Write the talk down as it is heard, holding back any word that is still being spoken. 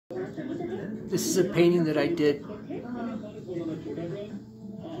This is a painting that I did,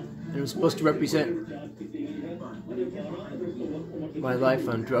 and it was supposed to represent my life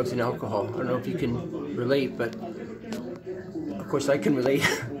on drugs and alcohol. I don't know if you can relate, but of course I can relate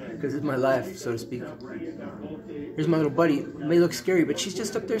because it's my life, so to speak. Here's my little buddy. It may look scary, but she's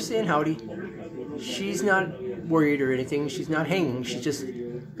just up there saying howdy. She's not worried or anything. She's not hanging. She's just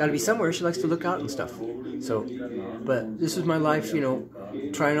got to be somewhere. She likes to look out and stuff. So, but this was my life, you know,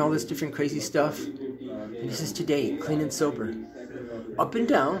 trying all this different crazy stuff. And this is today, clean and sober. Up and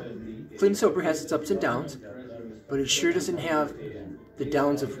down. Clean and sober has its ups and downs, but it sure doesn't have the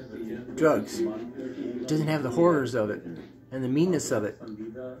downs of drugs. It doesn't have the horrors of it and the meanness of it.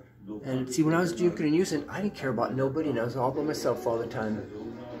 And see, when I was drinking and using, I didn't care about nobody, and I was all by myself all the time.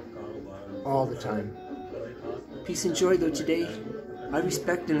 All the time. Peace and joy, though, today. I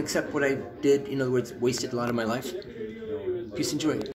respect and accept what I did. In other words, wasted a lot of my life. Peace and joy.